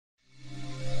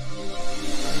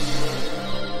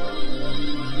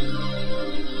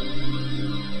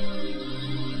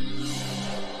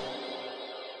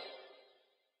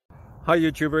Hi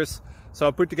YouTubers. So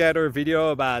I put together a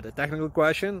video about a technical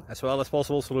question as well as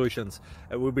possible solutions.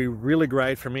 It would be really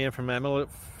great for me and for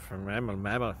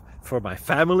my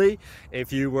family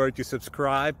if you were to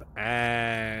subscribe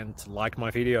and like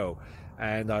my video,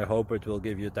 and I hope it will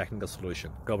give you a technical solution.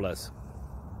 God bless.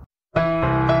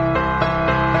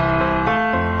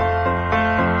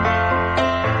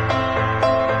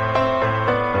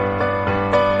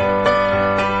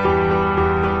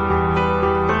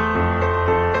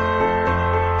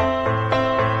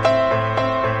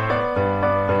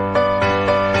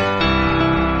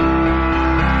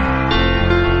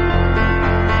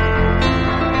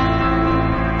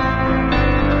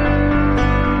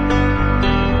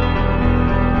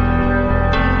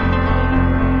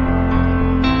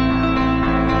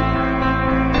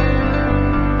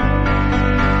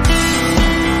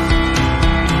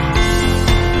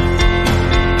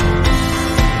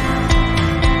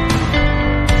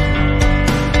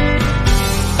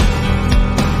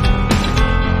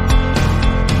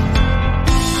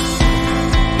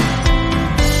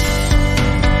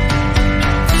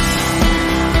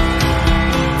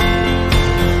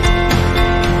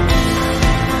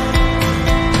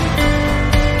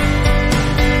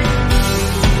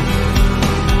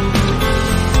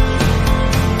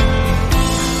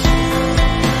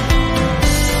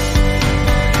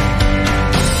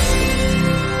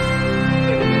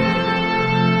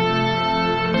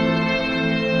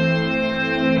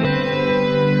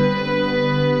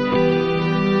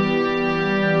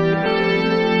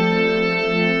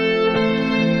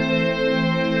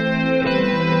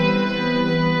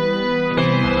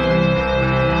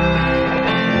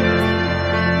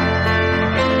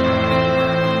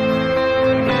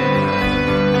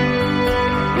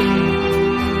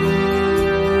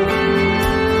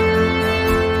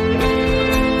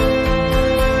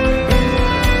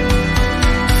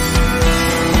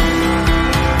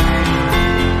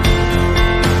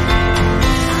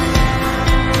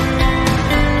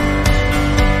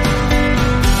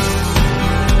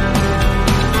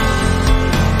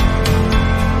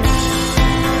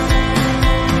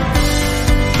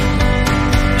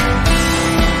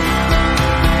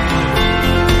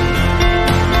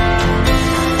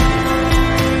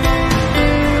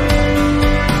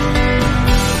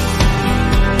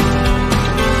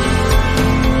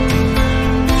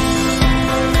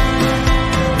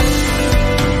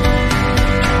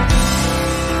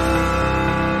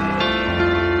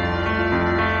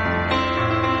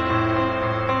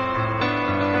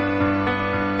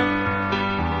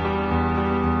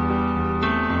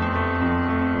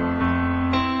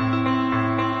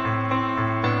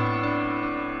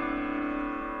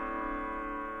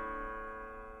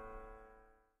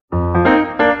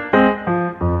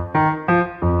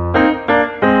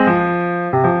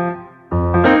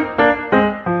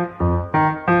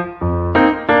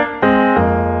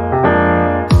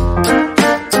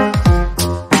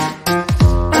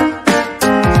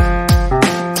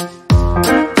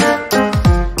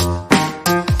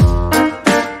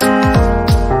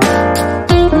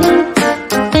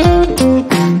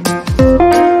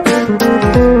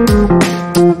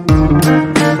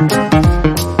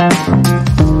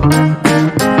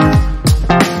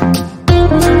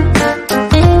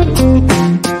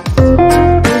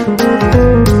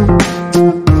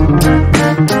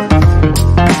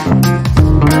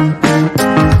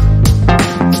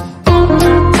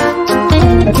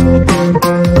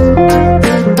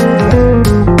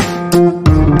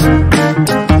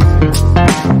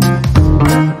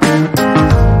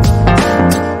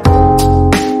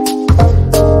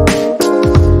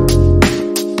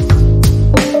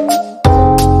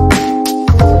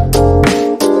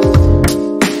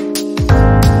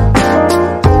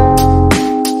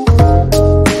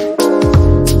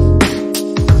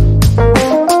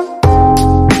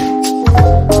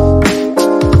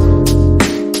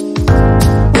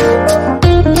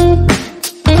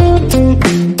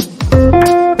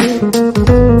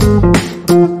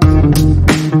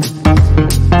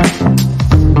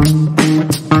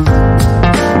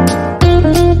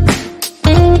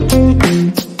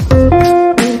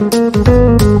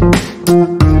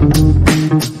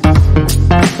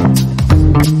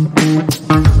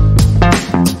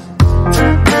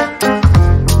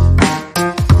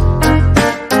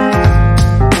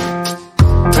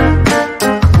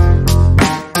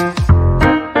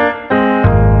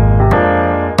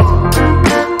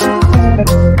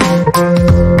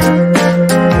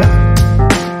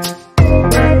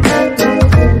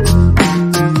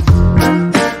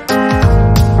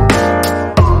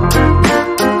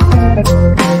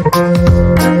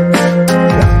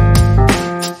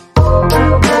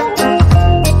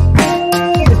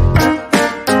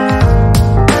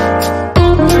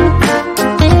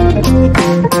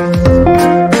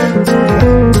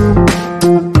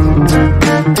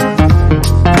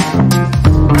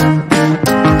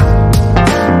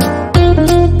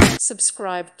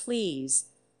 subscribe, please.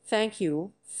 Thank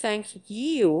you. Thank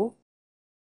you.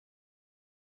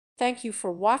 Thank you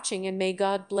for watching, and may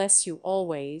God bless you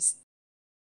always.